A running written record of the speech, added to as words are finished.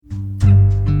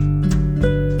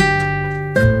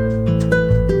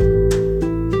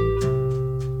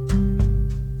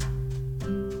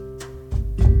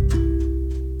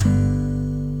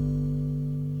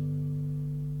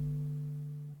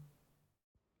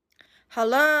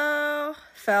Hello,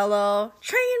 fellow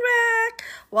train wreck.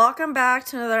 Welcome back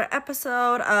to another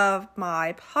episode of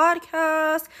my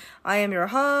podcast. I am your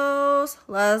host,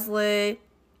 Leslie.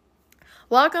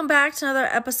 Welcome back to another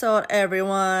episode,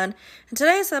 everyone. In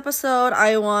today's episode,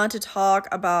 I want to talk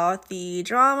about the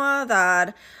drama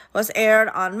that was aired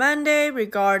on Monday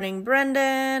regarding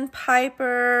Brendan,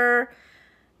 Pieper,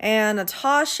 and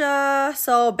Natasha.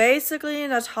 So basically,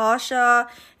 Natasha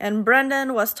and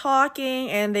Brendan was talking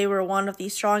and they were one of the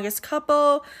strongest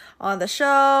couple on the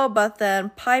show, but then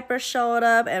Pieper showed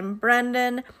up and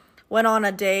Brendan went on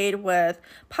a date with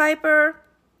Pieper.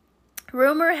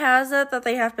 Rumor has it that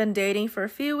they have been dating for a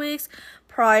few weeks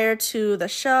prior to the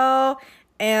show,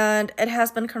 and it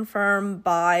has been confirmed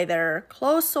by their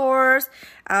close source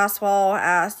as well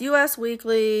as US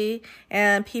Weekly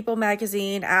and People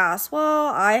magazine as well.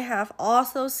 I have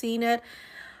also seen it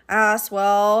as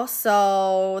well,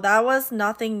 so that was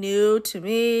nothing new to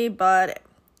me, but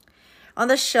on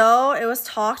the show it was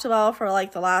talked about for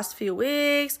like the last few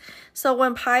weeks. So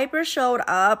when Pieper showed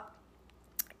up,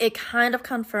 it kind of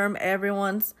confirmed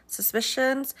everyone's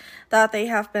suspicions that they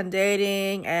have been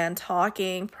dating and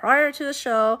talking prior to the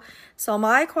show. So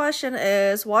my question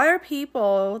is, why are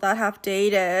people that have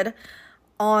dated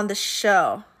on the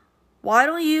show? Why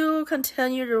don't you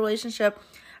continue the relationship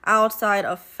outside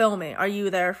of filming? Are you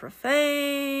there for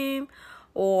fame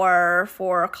or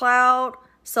for clout?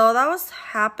 So that was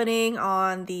happening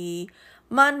on the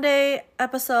Monday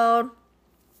episode.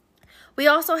 We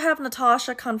also have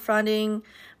Natasha confronting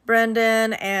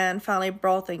Brendan and finally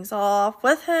broke things off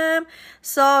with him.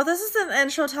 So this is an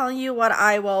intro telling you what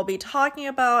I will be talking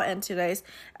about in today's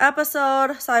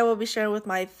episode. So I will be sharing with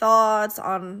my thoughts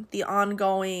on the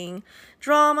ongoing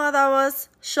drama that was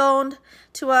shown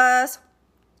to us.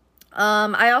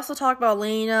 I also talked about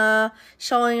Lena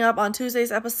showing up on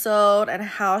Tuesday's episode and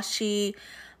how she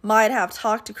might have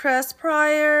talked to Chris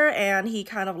prior and he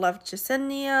kind of left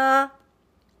Jasenia.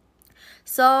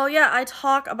 So yeah, I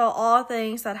talk about all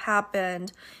things that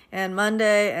happened in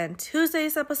Monday and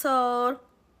Tuesday's episode.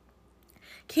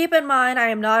 Keep in mind, I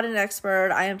am not an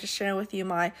expert. I am just sharing with you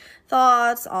my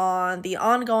thoughts on the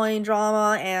ongoing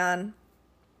drama and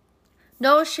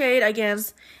no shade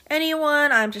against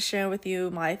anyone. I'm just sharing with you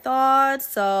my thoughts.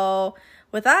 So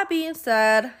with that being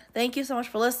said, thank you so much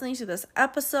for listening to this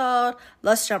episode.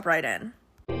 Let's jump right in.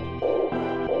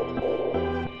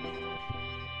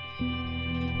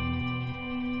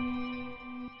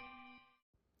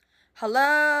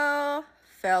 Hello,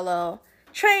 fellow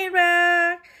train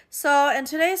wreck. So in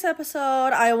today's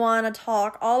episode, I want to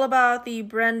talk all about the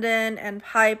Brendan and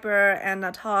Pieper and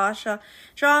Natasha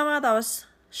drama that was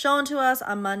shown to us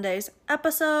on Monday's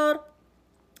episode.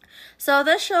 So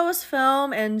this show was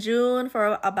filmed in June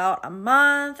for about a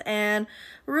month, and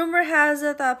rumor has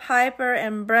it that Pieper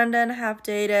and Brendan have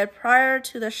dated prior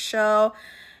to the show.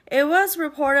 It was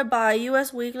reported by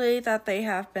US Weekly that they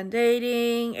have been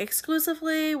dating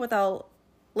exclusively without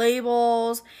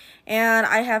labels, and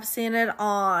I have seen it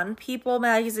on People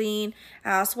magazine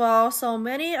as well. So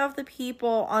many of the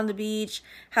people on the beach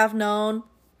have known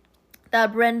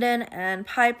that Brendan and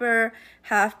Pieper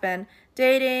have been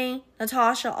dating.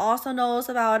 Natasha also knows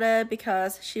about it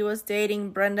because she was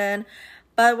dating Brendan.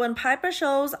 But when Pieper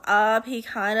shows up, he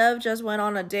kind of just went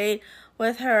on a date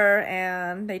with her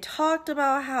and they talked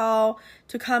about how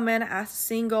to come in as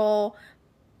single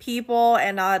people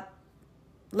and not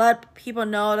let people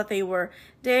know that they were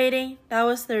dating. That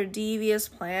was their devious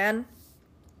plan.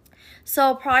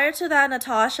 So prior to that,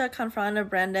 Natasha confronted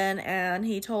Brendan and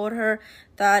he told her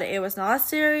that it was not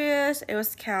serious, it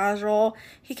was casual.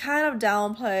 He kind of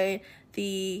downplayed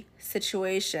the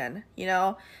situation, you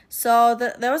know. So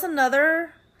there was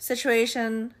another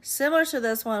situation similar to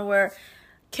this one where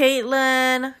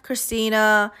Caitlin,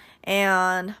 Christina,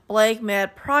 and Blake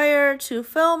met prior to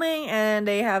filming and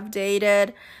they have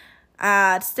dated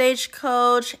at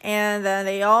Stagecoach and then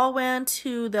they all went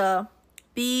to the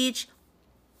beach.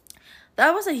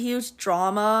 That was a huge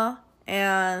drama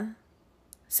and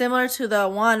similar to the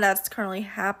one that's currently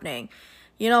happening.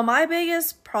 You know, my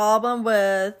biggest problem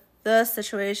with this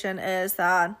situation is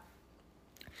that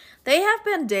they have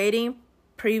been dating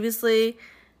previously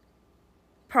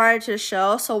prior to the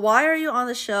show. So why are you on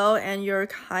the show and you're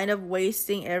kind of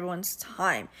wasting everyone's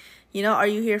time? You know, are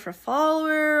you here for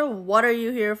follower? What are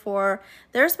you here for?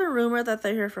 There's been rumor that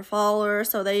they're here for followers,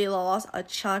 so they lost a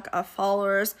chunk of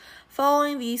followers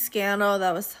following the scandal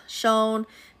that was shown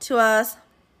to us.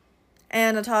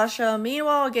 And Natasha,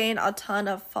 meanwhile, gained a ton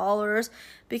of followers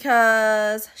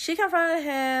because she confronted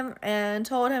him and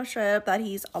told him straight up that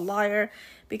he's a liar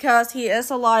because he is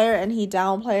a liar and he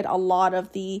downplayed a lot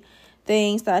of the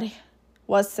things that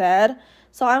was said.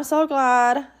 So I'm so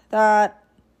glad that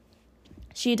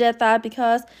she did that,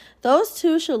 because those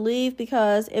two should leave,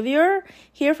 because if you're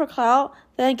here for clout,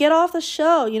 then get off the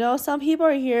show. Some people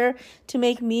are here to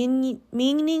make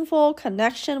meaningful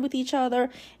connection with each other,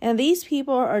 and these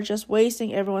people are just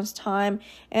wasting everyone's time.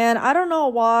 And I don't know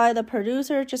why the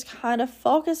producer just kind of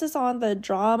focuses on the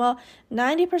drama.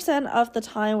 90% of the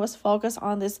time was focused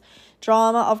on this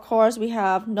drama. Of course, we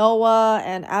have Noah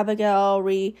and Abigail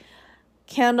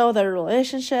rekindle their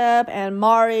relationship, and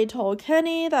Mari told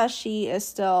Kenny that she is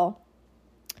still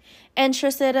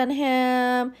interested in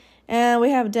him, and we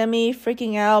have Demi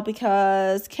freaking out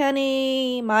because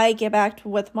Kenny might get back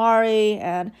with Mari,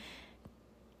 and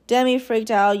Demi freaked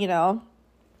out.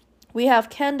 We have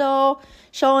Kendall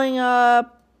showing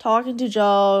up, talking to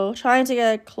Joe, trying to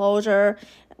get closure.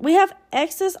 We have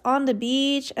exes on the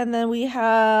beach, and then we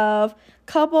have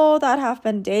couple that have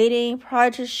been dating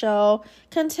prior to the show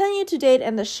continue to date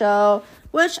in the show,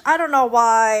 which I don't know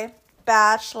why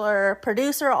Bachelor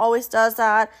producer always does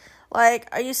that. Like,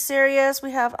 are you serious?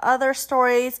 We have other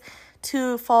stories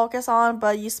to focus on,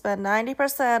 but you spend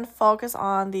 90% focus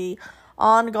on the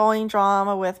ongoing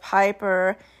drama with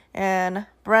Pieper and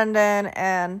Brendan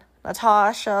and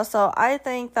Natasha. So I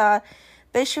think that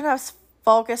they shouldn't have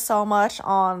focused so much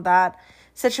on that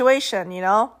situation,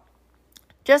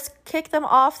 Just kick them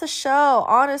off the show,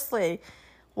 honestly.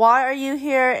 Why are you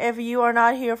here if you are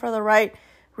not here for the right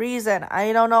reason?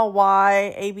 I don't know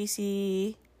why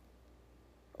ABC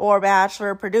or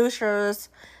Bachelor producers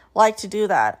like to do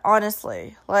that,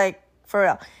 honestly. Like, for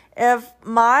real. If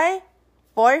my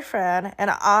boyfriend and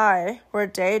I were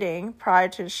dating prior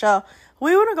to the show,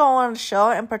 we wouldn't go on the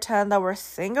show and pretend that we're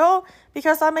single,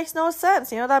 because that makes no sense.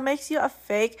 That makes you a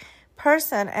fake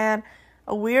person and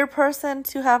a weird person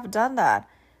to have done that.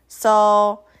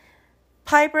 So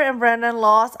Pieper and Brendan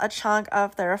lost a chunk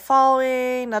of their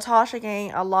following. Natasha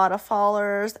gained a lot of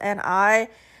followers, and I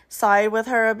side with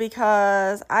her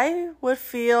because I would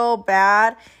feel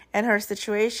bad in her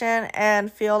situation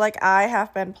and feel like I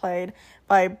have been played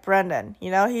by Brendan.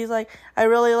 He's like, I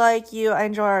really like you, I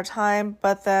enjoy our time,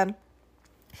 but then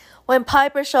when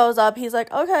Pieper shows up, he's like,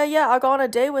 okay, yeah, I'll go on a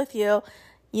date with you.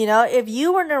 If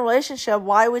you were in a relationship,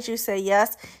 why would you say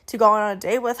yes to go on a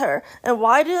date with her? And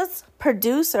why does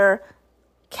producer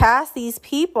cast these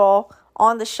people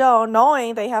on the show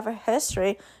knowing they have a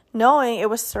history, knowing it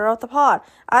was stir up the pot?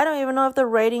 I don't even know if the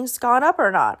ratings gone up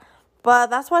or not. But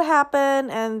that's what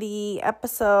happened in the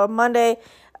Monday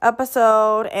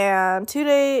episode, and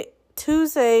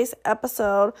Tuesday's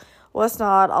episode was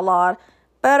not a lot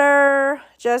better,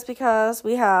 just because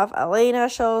we have Elena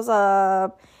shows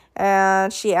up,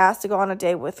 and she asked to go on a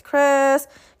date with Chris.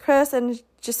 Chris and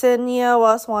Jasenia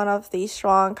was one of the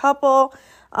strong couple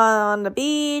on the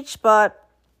beach, but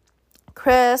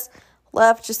Chris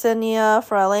left Jasenia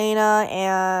for Elena,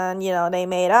 and, they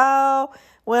made out,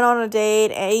 went on a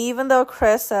date, and even though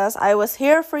Chris says, I was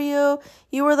here for you,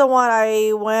 you were the one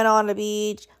I went on the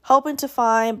beach hoping to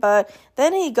find, but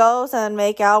then he goes and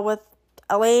make out with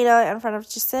Elena in front of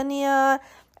Jasenia.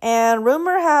 And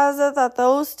rumor has it that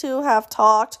those two have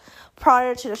talked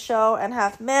prior to the show and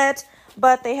have met,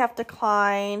 but they have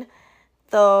declined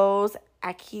those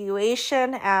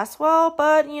accusations as well.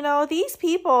 But, these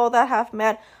people that have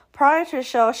met prior to the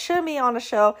show should be on the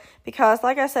show, because,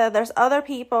 like I said, there's other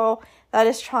people that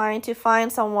is trying to find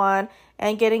someone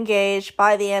and get engaged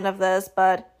by the end of this.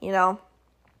 But,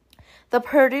 the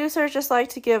producers just like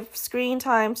to give screen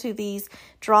time to these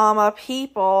drama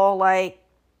people. Like,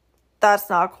 that's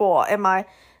not cool, in my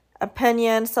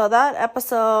opinion. So that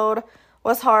episode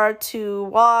was hard to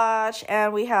watch.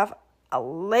 And we have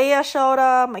Alea showed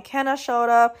up, McKenna showed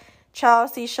up,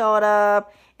 Chelsea showed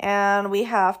up, and we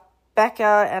have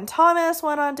Becca and Thomas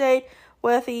went on a date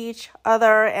with each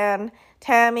other. And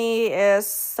Tammy is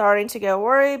starting to get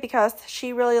worried because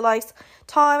she really likes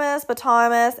Thomas, but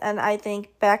Thomas and I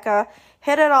think Becca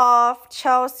hit it off.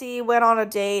 Chelsea went on a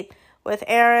date with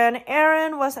Aaron.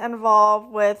 Aaron was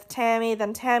involved with Tammy.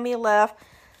 Then Tammy left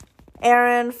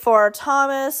Aaron for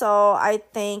Thomas. So I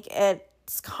think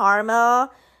it's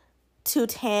karma to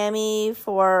Tammy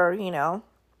for,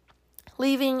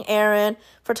 leaving Aaron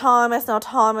for Thomas. Now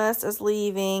Thomas is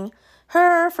leaving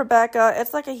her for Becca.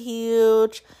 It's like a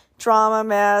huge drama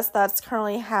mess that's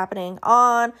currently happening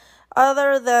on.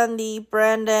 Other than the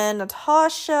Brendan,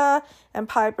 Natasha, and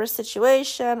Pieper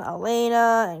situation,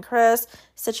 Elena and Chris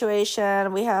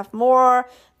situation, we have more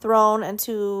thrown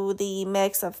into the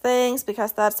mix of things,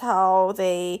 because that's how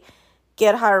they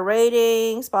get higher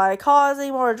ratings, by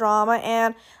causing more drama.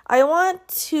 And I want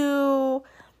to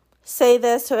say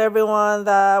this to everyone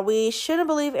that we shouldn't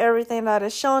believe everything that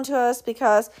is shown to us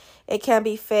because it can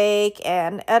be fake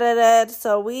and edited.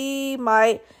 So we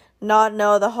might not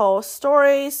know the whole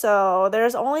story. So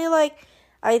there's only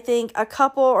I think a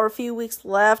couple or a few weeks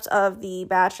left of the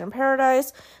Bachelor in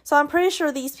Paradise. So I'm pretty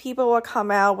sure these people will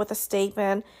come out with a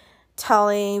statement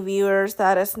telling viewers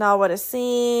that it's not what it's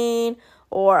seen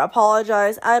or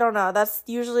apologize. I don't know. That's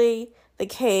usually the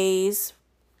case.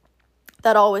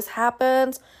 That always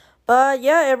happens. But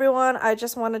yeah, everyone, I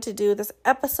just wanted to do this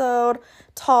episode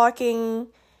talking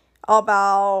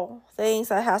about things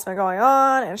that has been going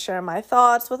on and share my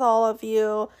thoughts with all of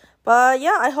you. But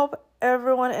yeah, I hope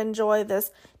everyone enjoyed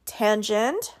this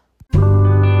tangent.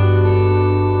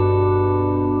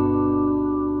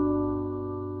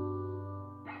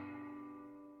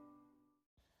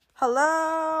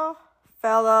 Hello,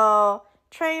 fellow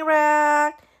train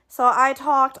wreck. So I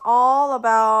talked all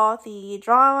about the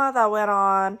drama that went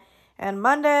on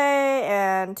Monday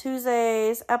and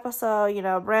Tuesday's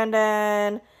episode.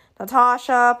 Brendan,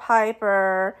 Natasha,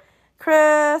 Pieper,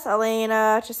 Chris,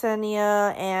 Elena,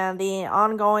 Jasenia, and the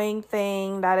ongoing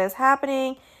thing that is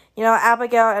happening.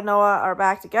 Abigail and Noah are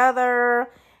back together,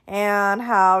 and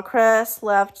how Chris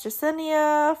left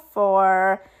Jasenia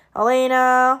for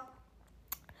Elena.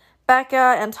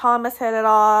 Becca and Thomas hit it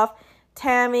off.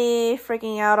 Tammy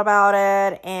freaking out about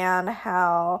it, and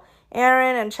how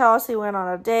Aaron and Chelsea went on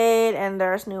a date, and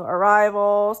there's new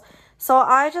arrivals. So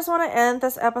I just want to end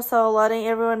this episode letting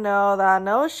everyone know that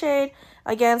no shade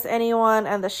against anyone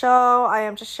in the show. I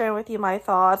am just sharing with you my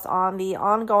thoughts on the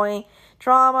ongoing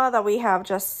drama that we have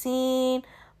just seen.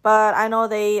 But I know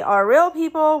they are real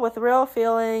people with real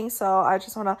feelings, so I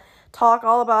just want to talk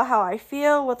all about how I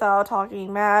feel without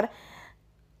talking mad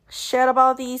shit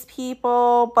about these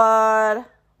people. But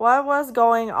what was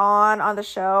going on the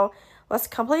show was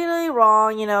completely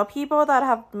wrong. People that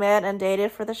have met and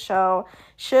dated for the show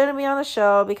shouldn't be on the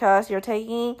show because you're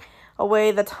taking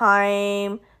away the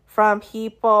time from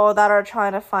people that are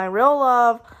trying to find real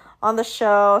love on the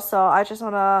show. So I just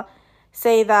want to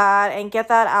say that and get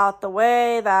that out the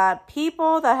way, that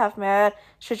people that have met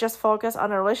should just focus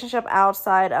on a relationship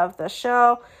outside of the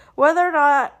show. Whether or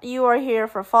not you are here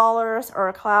for followers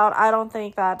or clout, I don't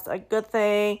think that's a good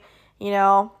thing,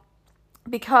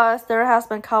 because there has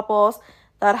been couples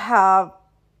that have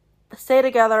stayed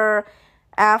together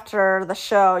after the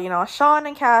show. Sean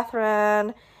and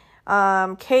Catherine,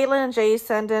 Caitlin and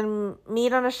Jason didn't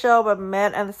meet on the show but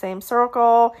met in the same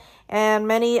circle, and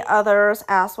many others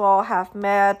as well have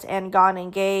met and gotten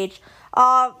engaged.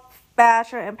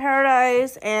 Bachelor in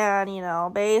Paradise,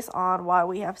 and based on what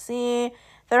we have seen,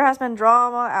 there has been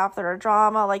drama after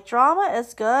drama. Drama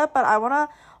is good, but I want to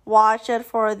watch it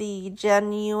for the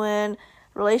genuine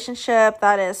relationship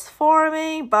that is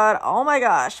forming. But oh my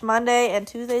gosh, Monday and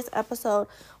Tuesday's episode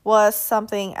was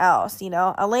something else.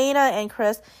 Elena and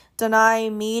Chris deny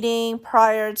meeting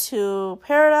prior to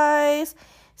Paradise.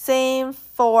 Same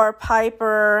for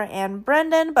Pieper and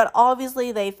Brendan, but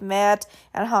obviously they've met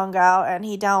and hung out, and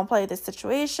he downplayed the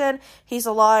situation. He's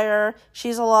a liar,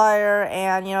 she's a liar,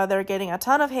 and they're getting a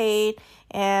ton of hate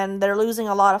and they're losing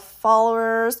a lot of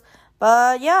followers.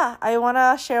 But yeah, I want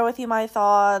to share with you my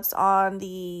thoughts on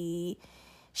the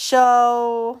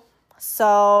show.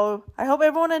 So I hope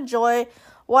everyone enjoy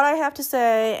what I have to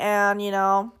say, and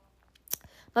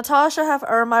Natasha have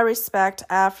earned my respect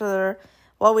after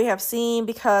what we have seen,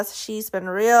 because she's been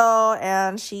real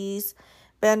and she's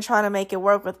been trying to make it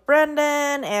work with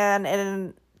Brendan, and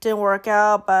it didn't work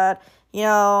out. But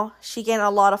she gained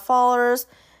a lot of followers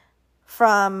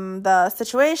from the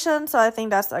situation, so I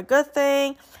think that's a good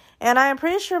thing. And I am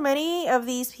pretty sure many of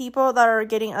these people that are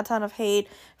getting a ton of hate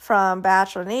from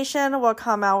Bachelor Nation will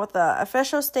come out with an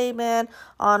official statement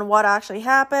on what actually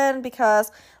happened,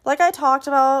 because like I talked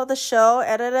about, the show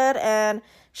edited and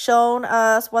shown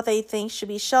us what they think should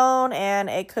be shown, and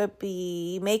it could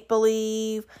be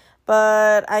make-believe,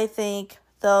 but I think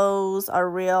those are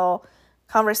real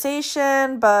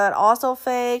conversation, but also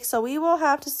fake. So we will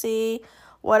have to see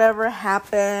whatever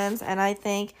happens, and I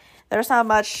think there's not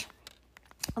much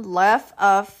left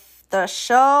of the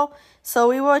show, so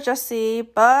we will just see.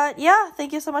 But yeah,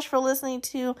 thank you so much for listening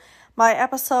to my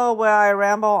episode where I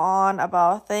ramble on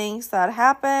about things that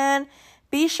happen.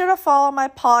 Be sure to follow my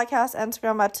podcast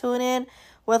Instagram at TuneIn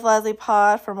with Leslie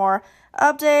Pod for more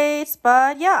updates.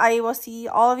 But yeah, I will see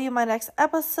all of you in my next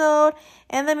episode.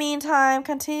 In the meantime,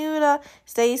 continue to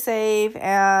stay safe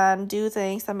and do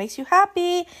things that makes you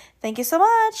happy. Thank you so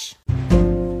much.